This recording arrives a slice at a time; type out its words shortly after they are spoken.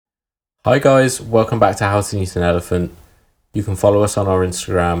Hi guys, welcome back to How to Eat an Elephant. You can follow us on our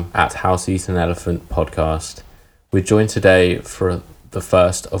Instagram at How to Eat an Elephant Podcast. We're joined today for the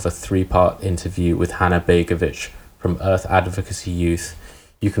first of a three-part interview with Hana Begovic from Earth Advocacy Youth.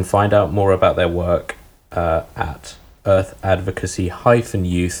 You can find out more about their work at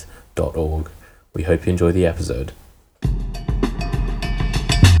earthadvocacy-youth.org. We hope you enjoy the episode.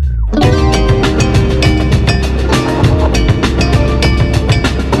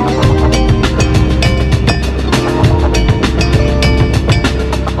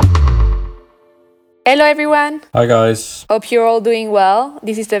 Hello everyone! Hi guys. Hope you're all doing well.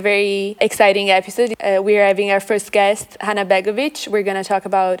 This is a very exciting episode. We're having our first guest, Hana Begovic. We're going to talk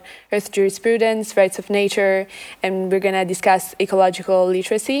about Earth jurisprudence, rights of nature, and we're going to discuss ecological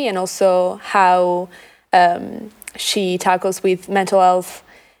literacy and also how she tackles with mental health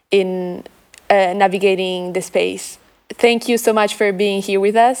in navigating the space. Thank you so much for being here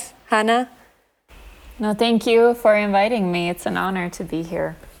with us, Hana. No, thank you for inviting me. It's an honor to be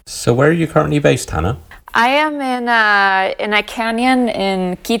here. So where are you currently based, Hana? I am in a canyon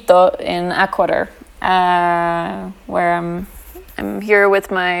in Quito, in Ecuador, where I'm here with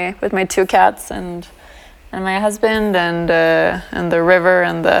my two cats and my husband and the river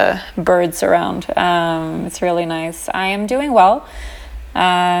and the birds around. It's really nice. I am doing well.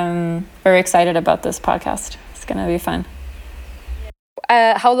 Very excited about this podcast. It's gonna be fun.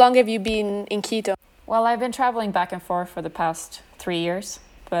 How long have you been in Quito? Well, I've been traveling back and forth for the past 3 years.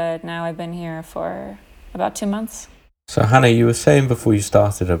 But now I've been here for about 2 months. So Hana, you were saying before you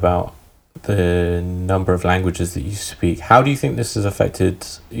started about the number of languages that you speak. How do you think this has affected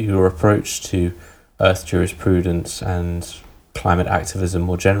your approach to Earth jurisprudence and climate activism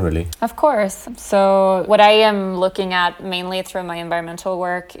more generally? Of course. So what I am looking at mainly through my environmental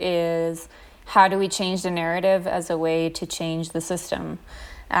work is how do we change the narrative as a way to change the system?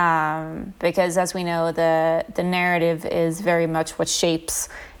 Because as we know, the narrative is very much what shapes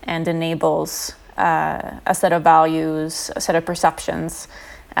and enables a set of values, a set of perceptions,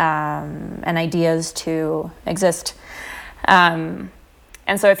 and ideas to exist. And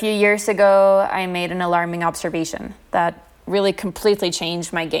so a few years ago, I made an alarming observation that really completely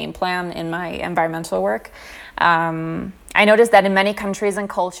changed my game plan in my environmental work. I noticed that in many countries and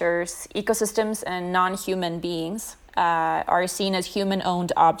cultures, ecosystems and non-human beings are seen as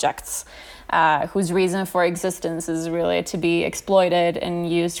human-owned objects whose reason for existence is really to be exploited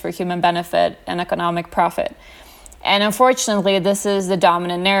and used for human benefit and economic profit. And unfortunately, this is the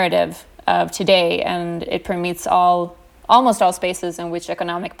dominant narrative of today, and it permeates almost all spaces in which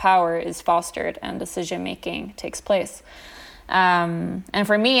economic power is fostered and decision-making takes place. And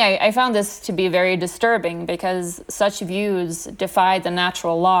for me, I found this to be very disturbing because such views defy the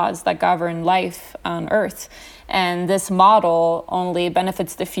natural laws that govern life on Earth. And this model only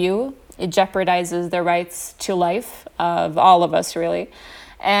benefits the few. It jeopardizes the rights to life of all of us, really,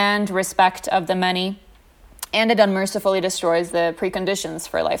 and respect of the many. And it unmercifully destroys the preconditions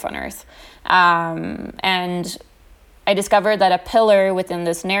for life on Earth. And I discovered that a pillar within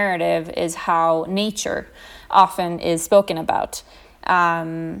this narrative is how nature often is spoken about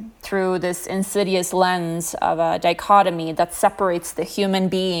through this insidious lens of a dichotomy that separates the human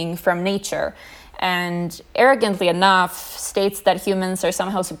being from nature and arrogantly enough states that humans are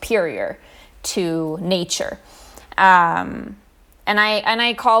somehow superior to nature. And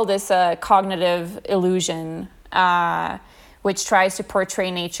I call this a cognitive illusion, which tries to portray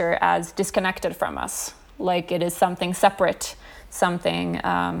nature as disconnected from us, like it is something separate, something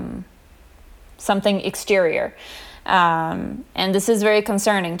exterior. And this is very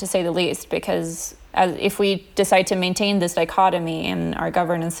concerning, to say the least, because if we decide to maintain this dichotomy in our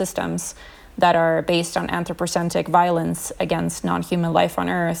governance systems that are based on anthropocentric violence against non-human life on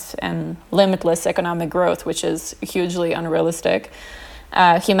Earth and limitless economic growth, which is hugely unrealistic,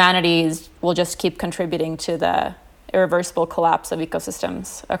 humanity will just keep contributing to the irreversible collapse of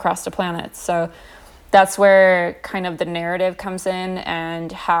ecosystems across the planet. So that's where kind of the narrative comes in,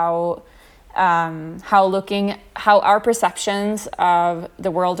 and how our perceptions of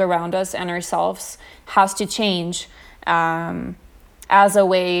the world around us and ourselves has to change as a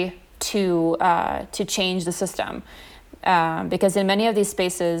way to change the system. Because in many of these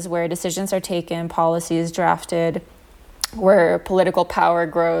spaces where decisions are taken, policy is drafted, where political power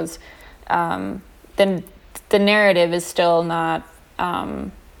grows, then the narrative is still not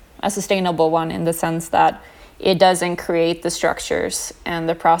a sustainable one, in the sense that it doesn't create the structures and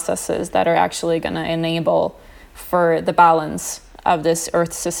the processes that are actually going to enable for the balance of this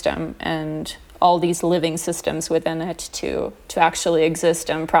Earth system and all these living systems within it to actually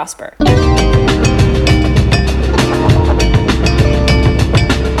exist and prosper.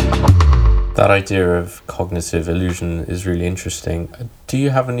 That idea of cognitive illusion is really interesting. Do you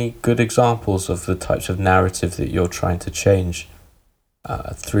have any good examples of the types of narrative that you're trying to change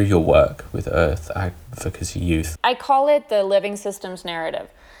through your work with Earth Advocacy Youth? I call it the living systems narrative.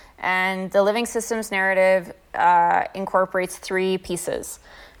 And the living systems narrative incorporates three pieces.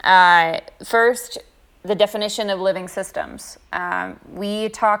 First, the definition of living systems. We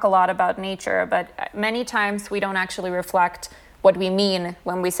talk a lot about nature, but many times we don't actually reflect what we mean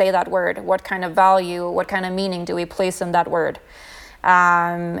when we say that word. What kind of value, what kind of meaning do we place in that word?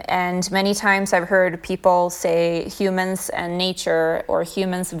 And many times I've heard people say humans and nature, or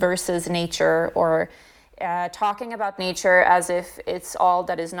humans versus nature, or talking about nature as if it's all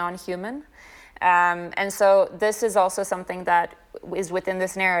that is non-human. And so this is also something that is within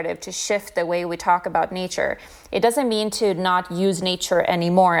this narrative, to shift the way we talk about nature. It doesn't mean to not use nature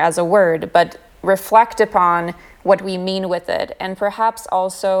anymore as a word, but reflect upon what we mean with it, and perhaps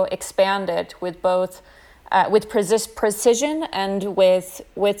also expand it with both with precision and with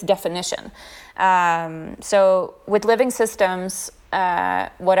definition. So with living systems,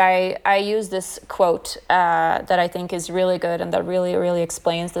 what I use this quote that I think is really good and that really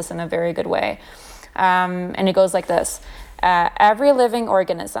explains this in a very good way. And it goes like this. Every living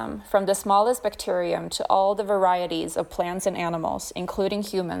organism, from the smallest bacterium to all the varieties of plants and animals, including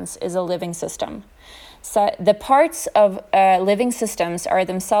humans, is a living system. So the parts of living systems are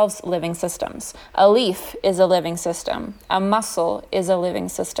themselves living systems. A leaf is a living system. A muscle is a living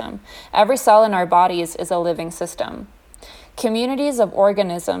system. Every cell in our bodies is a living system. Communities of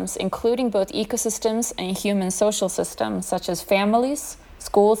organisms, including both ecosystems and human social systems, such as families,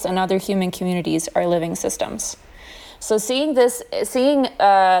 schools, and other human communities, are living systems. So seeing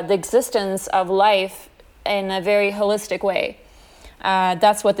the existence of life in a very holistic way,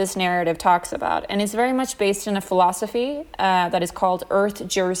 that's what this narrative talks about. And it's very much based in a philosophy that is called Earth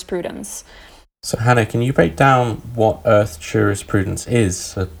jurisprudence. So Hana, can you break down what Earth jurisprudence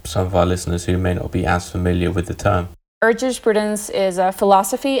is for some of our listeners who may not be as familiar with the term? Earth jurisprudence is a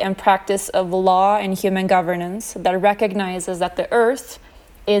philosophy and practice of law and human governance that recognizes that the Earth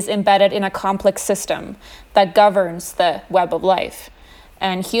is embedded in a complex system that governs the web of life.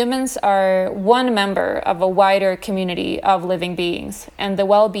 And humans are one member of a wider community of living beings. And the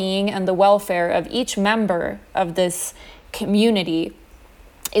well-being and the welfare of each member of this community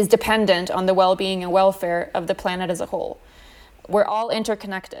is dependent on the well-being and welfare of the planet as a whole. We're all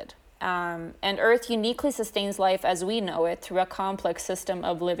interconnected. And Earth uniquely sustains life as we know it through a complex system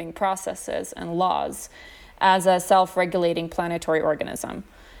of living processes and laws as a self-regulating planetary organism.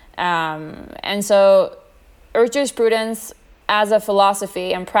 And so Earth jurisprudence as a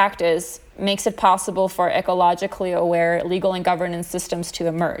philosophy and practice makes it possible for ecologically aware legal and governance systems to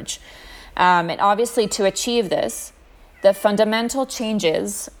emerge. And obviously to achieve this, the fundamental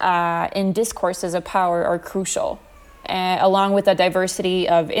changes in discourses of power are crucial, along with a diversity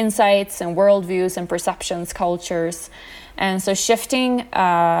of insights and worldviews and perceptions, cultures. And so shifting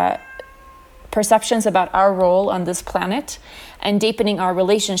perceptions about our role on this planet and deepening our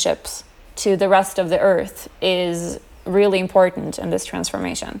relationships to the rest of the Earth is really important in this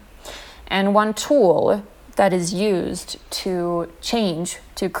transformation. And one tool that is used to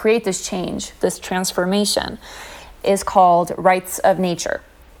create this change, this transformation, is called rights of nature.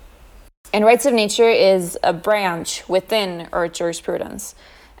 And rights of nature is a branch within Earth jurisprudence.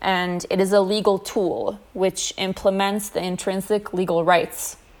 And it is a legal tool which implements the intrinsic legal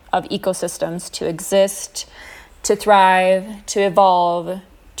rights of ecosystems to exist, to thrive, to evolve,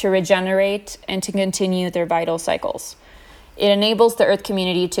 to regenerate, and to continue their vital cycles. It enables the Earth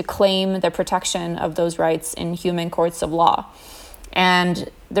community to claim the protection of those rights in human courts of law. And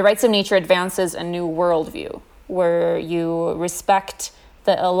the rights of nature advances a new worldview where you respect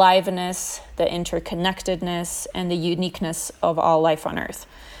the aliveness, the interconnectedness, and the uniqueness of all life on Earth.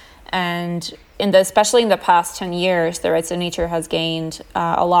 And especially in the past 10 years, the rights of nature has gained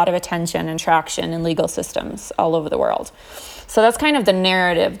a lot of attention and traction in legal systems all over the world. So that's kind of the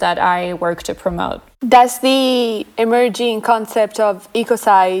narrative that I work to promote. Does the emerging concept of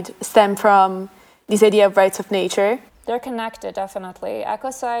ecocide stem from this idea of rights of nature? They're connected, definitely.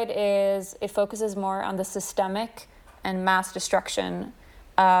 Ecocide focuses more on the systemic and mass destruction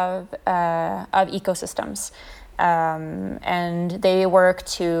of ecosystems. And they work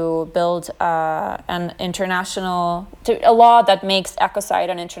to build a law that makes ecocide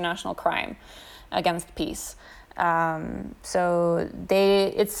an international crime against peace. So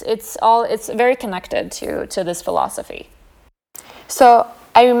it's very connected to this philosophy. So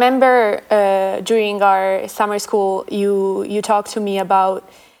I remember during our summer school, you talked to me about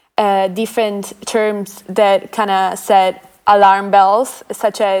different terms that kind of set alarm bells,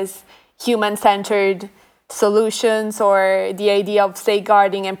 such as human-centered solutions, or the idea of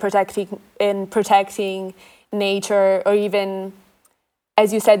safeguarding and protecting nature, or even,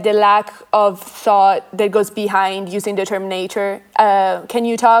 as you said, the lack of thought that goes behind using the term nature. Can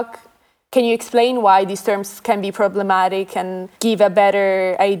you explain why these terms can be problematic and give a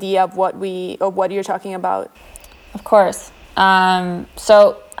better idea of what you're talking about? Of course.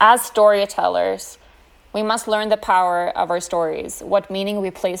 So as storytellers, we must learn the power of our stories, what meaning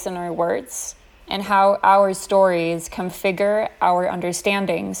we place in our words, and how our stories configure our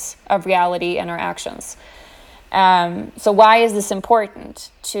understandings of reality and our actions. So why is this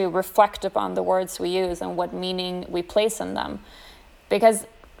important, to reflect upon the words we use and what meaning we place in them? Because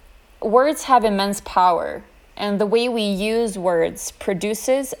words have immense power, and the way we use words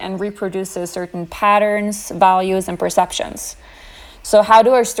produces and reproduces certain patterns, values, and perceptions. So how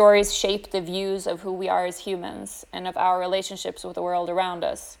do our stories shape the views of who we are as humans and of our relationships with the world around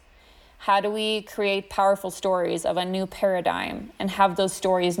us? How do we create powerful stories of a new paradigm and have those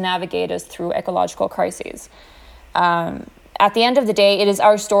stories navigate us through ecological crises? At the end of the day, it is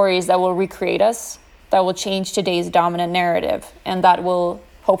our stories that will recreate us, that will change today's dominant narrative, and that will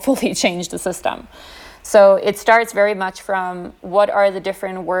hopefully change the system. So it starts very much from what are the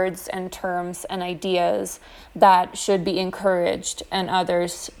different words and terms and ideas that should be encouraged and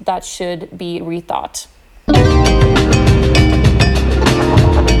others that should be rethought.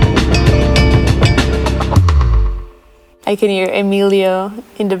 I can hear Emilio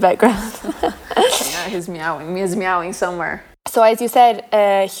in the background. Yeah, he's meowing. He's meowing somewhere. So as you said,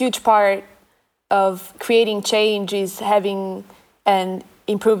 a huge part of creating change is having and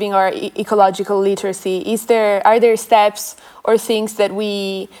improving our ecological literacy. Are there steps or things that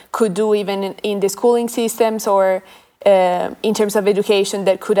we could do even in the schooling systems or in terms of education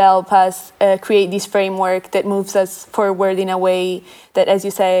that could help us create this framework that moves us forward in a way that, as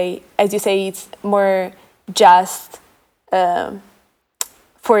you say, it's more just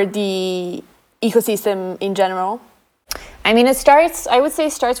for the ecosystem in general? I mean, I would say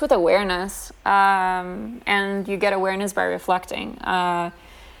it starts with awareness, and you get awareness by reflecting. I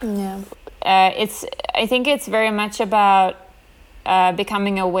think it's very much about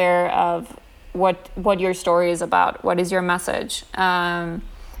becoming aware of what your story is about, what is your message. And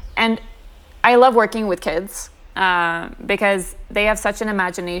I love working with kids because they have such an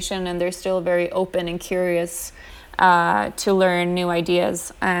imagination and they're still very open and curious to learn new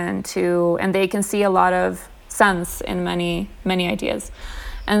ideas, and they can see a lot of sense in many ideas.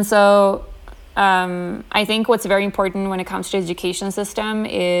 And so I think what's very important when it comes to the education system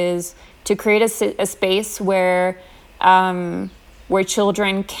is to create a space where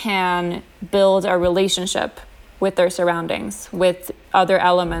children can build a relationship with their surroundings, with other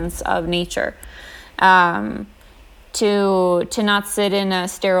elements of nature, to not sit in a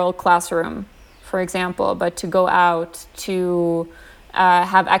sterile classroom, for example, but to go out, to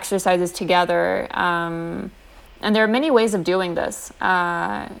have exercises together. And there are many ways of doing this.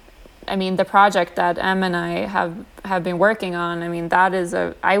 I mean, the project that Em and I have been working on, I mean,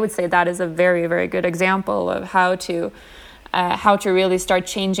 I would say that is a very, very good example of how to really start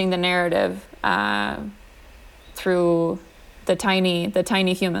changing the narrative through the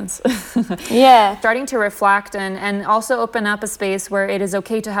tiny humans. Yeah. Starting to reflect and also open up a space where it is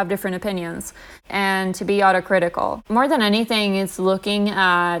okay to have different opinions and to be autocritical. More than anything, it's looking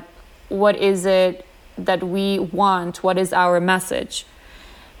at what is it that we want, what is our message.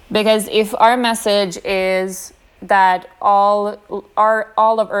 Because if our message is that all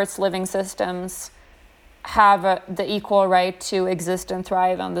of Earth's living systems have the equal right to exist and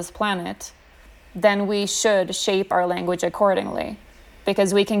thrive on this planet, then we should shape our language accordingly,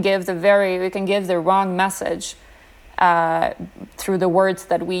 because we can give the wrong message through the words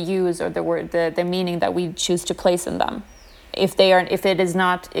that we use or the meaning that we choose to place in them, if it is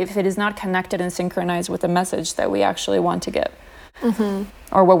not connected and synchronized with the message that we actually want to give,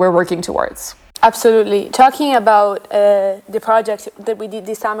 or what we're working towards. Absolutely. Talking about the project that we did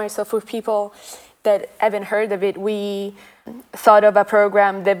this summer, so for people that haven't heard of it, we thought of a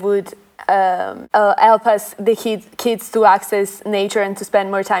program that would help us, the kids, to access nature and to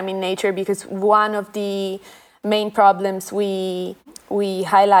spend more time in nature, because one of the main problems we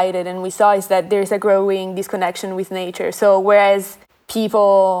highlighted and we saw is that there's a growing disconnection with nature. So whereas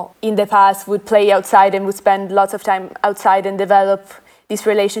people in the past would play outside and would spend lots of time outside and develop this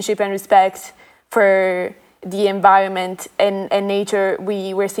relationship and respect for the environment and nature,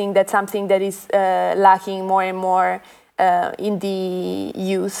 we were seeing that something that is lacking more and more in the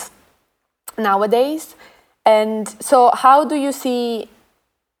youth nowadays. And so how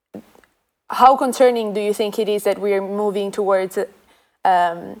concerning do you think it is that we're moving towards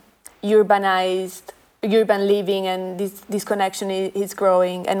urban living, and this connection is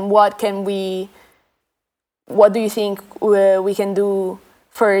growing. And what do you think we can do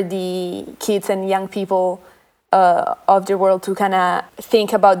for the kids and young people of the world to kind of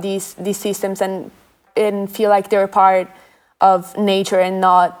think about these systems and feel like they're part of nature and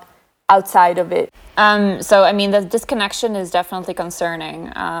not outside of it? So, I mean, the disconnection is definitely concerning,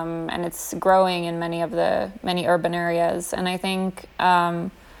 and it's growing in many urban areas. And I think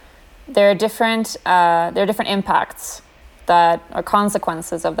there are different impacts that are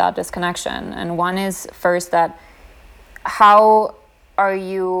consequences of that disconnection. And one is first that how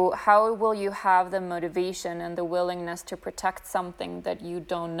will you have the motivation and the willingness to protect something that you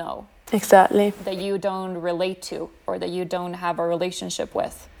don't know? Exactly. That you don't relate to, or that you don't have a relationship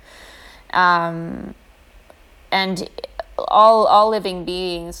with. And all living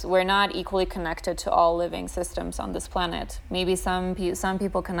beings, we're not equally connected to all living systems on this planet. Maybe some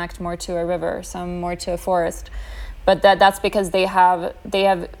people connect more to a river, some more to a forest, but that's because they have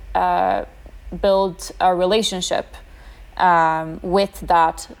built a relationship with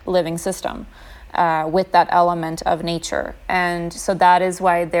that living system, with that element of nature. And so that is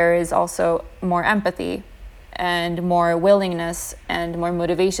why there is also more empathy and more willingness and more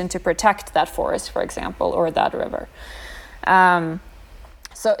motivation to protect that forest, for example, or that river.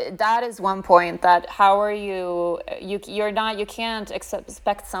 So that is one point, that how are you can't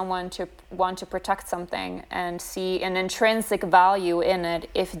expect someone to want to protect something and see an intrinsic value in it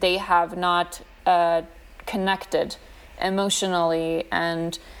if they have not connected emotionally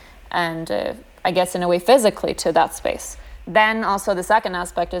and I guess in a way physically to that space. Then also the second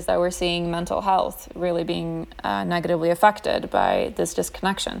aspect is that we're seeing mental health really being negatively affected by this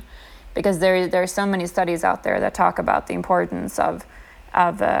disconnection, because there are so many studies out there that talk about the importance of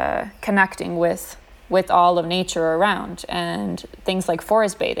connecting with all of nature around, and things like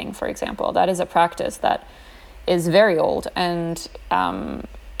forest bathing, for example. That is a practice that is very old, and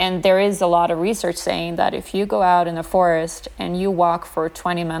there is a lot of research saying that if you go out in the forest and you walk for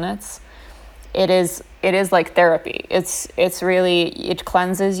 20 minutes, it is like therapy. It's really, it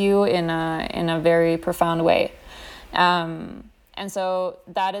cleanses you in a very profound way. And so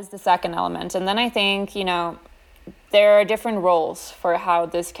that is the second element. And then I think, there are different roles for how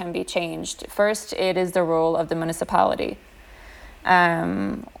this can be changed. First, it is the role of the municipality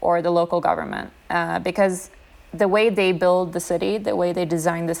or the local government, because the way they build the city, the way they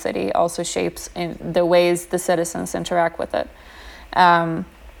design the city also shapes in the ways the citizens interact with it, and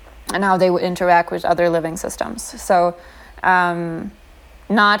how they would interact with other living systems. So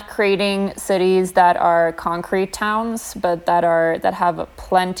not creating cities that are concrete towns, but that have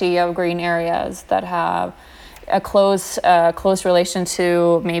plenty of green areas, that have a close relation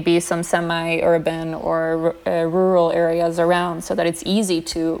to maybe some semi-urban or rural areas around, so that it's easy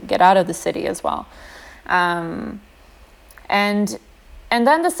to get out of the city as well. And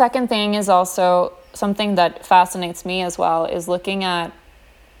then the second thing is also something that fascinates me as well, is looking at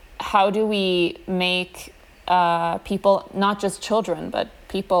how do we make people, not just children, but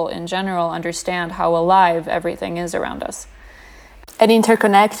people in general, understand how alive everything is around us. And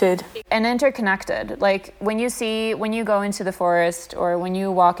interconnected. Like when you go into the forest, or when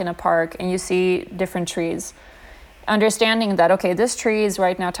you walk in a park and you see different trees, understanding that, okay, this tree is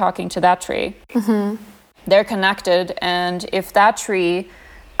right now talking to that tree. Mm-hmm. They're connected, and if that tree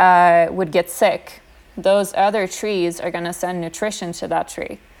would get sick, those other trees are going to send nutrition to that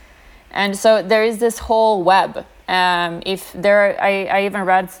tree. And so there is this whole web. I even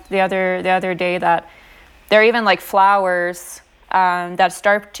read the other day that there are even like flowers that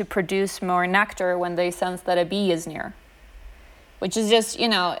start to produce more nectar when they sense that a bee is near, which is just,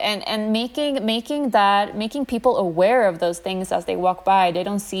 and making people aware of those things as they walk by. They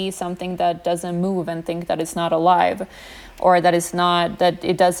don't see something that doesn't move and think that it's not alive, or that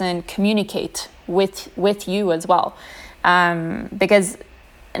it doesn't communicate with you as well, because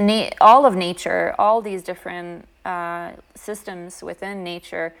all of nature, all these different systems within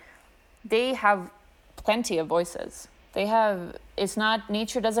nature, they have plenty of voices.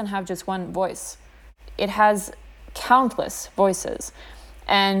 Nature doesn't have just one voice. It has countless voices.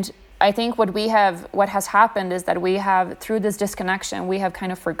 And I think what has happened is that we have, through this disconnection, we have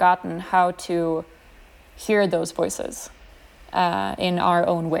kind of forgotten how to hear those voices in our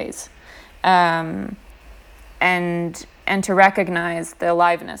own ways. And to recognize the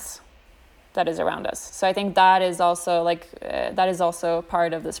aliveness that is around us. So I think that is also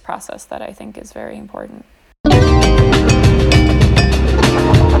part of this process that I think is very important.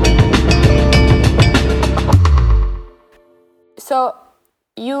 So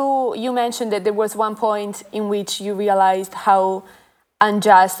you mentioned that there was one point in which you realized how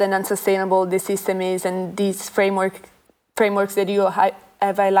unjust and unsustainable the system is, and these frameworks that you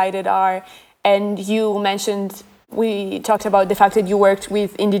have highlighted are. And we talked about the fact that you worked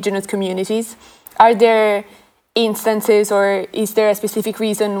with indigenous communities. Are there instances, or is there a specific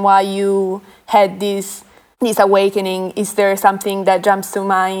reason why you had this awakening? Is there something that jumps to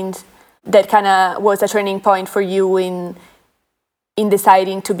mind that kind of was a turning point for you in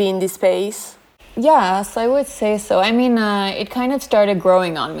deciding to be in this space? Yes, I would say so. I mean, it kind of started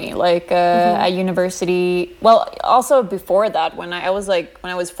growing on me, like at university. Well, also before that, when I was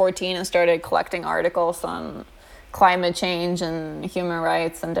 14 and started collecting articles on climate change and human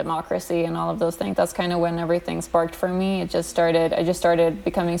rights and democracy and all of those things. That's kind of when everything sparked for me. I just started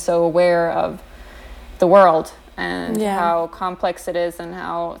becoming so aware of the world and how complex it is and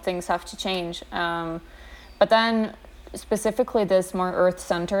how things have to change. But then specifically this more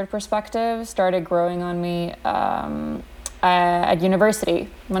earth-centered perspective started growing on me at university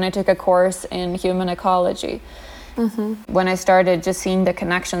when I took a course in human ecology. When I started just seeing the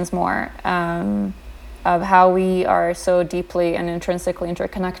connections more of how we are so deeply and intrinsically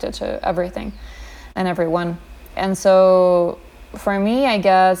interconnected to everything and everyone. And so for me, I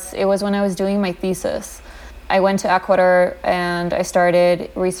guess it was when I was doing my thesis. I went to Ecuador and I started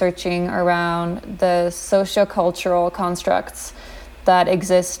researching around the sociocultural constructs that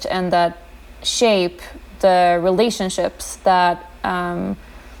exist and that shape the relationships that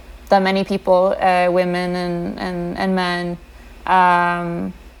many people, women and men,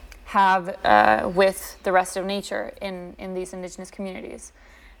 have with the rest of nature in these indigenous communities.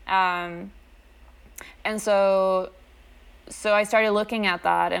 And so I started looking at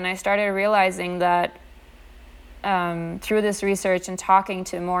that, and I started realizing that through this research and talking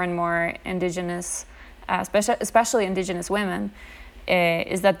to more and more indigenous, especially indigenous women,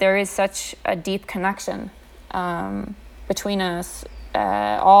 is that there is such a deep connection between us,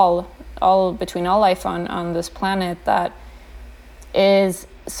 between all life on this planet, that is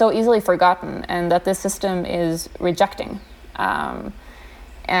so easily forgotten, and that this system is rejecting.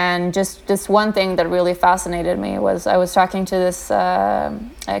 And just this one thing that really fascinated me was I was talking to this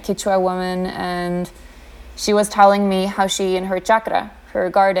Quechua woman, and she was telling me how she, in her chakra, her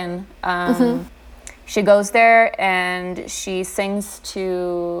garden, she goes there and she sings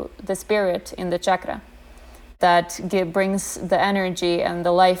to the spirit in the chakra that brings the energy and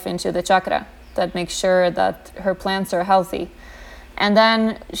the life into the chakra, that makes sure that her plants are healthy. And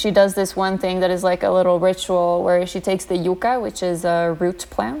then she does this one thing that is like a little ritual where she takes the yucca, which is a root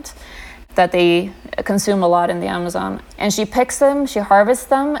plant that they consume a lot in the Amazon, and she picks them, she harvests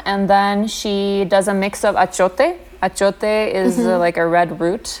them, and then she does a mix of achote. Achote is like a red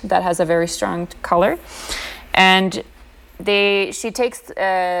root that has a very strong color. And she takes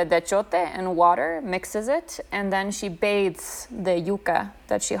the achote and water, mixes it, and then she bathes the yucca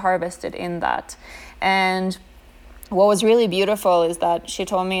that she harvested in that. And what was really beautiful is that she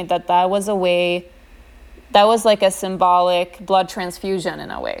told me that was like a symbolic blood transfusion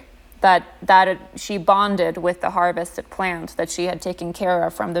in a way, that she bonded with the harvested plant that she had taken care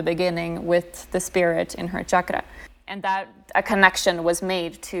of from the beginning with the spirit in her chakra, and that a connection was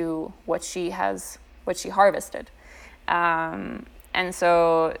made to what she harvested. And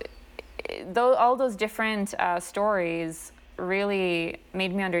so all those different stories really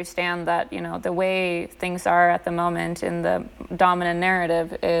made me understand that, the way things are at the moment in the dominant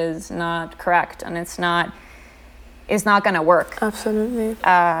narrative is not correct, and it's not going to work. Absolutely.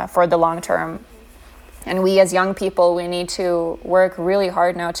 For the long term. And we as young people, we need to work really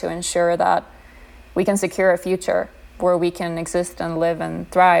hard now to ensure that we can secure a future where we can exist and live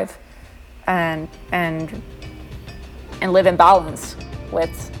and thrive and live in balance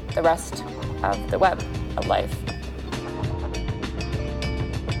with the rest of the web of life.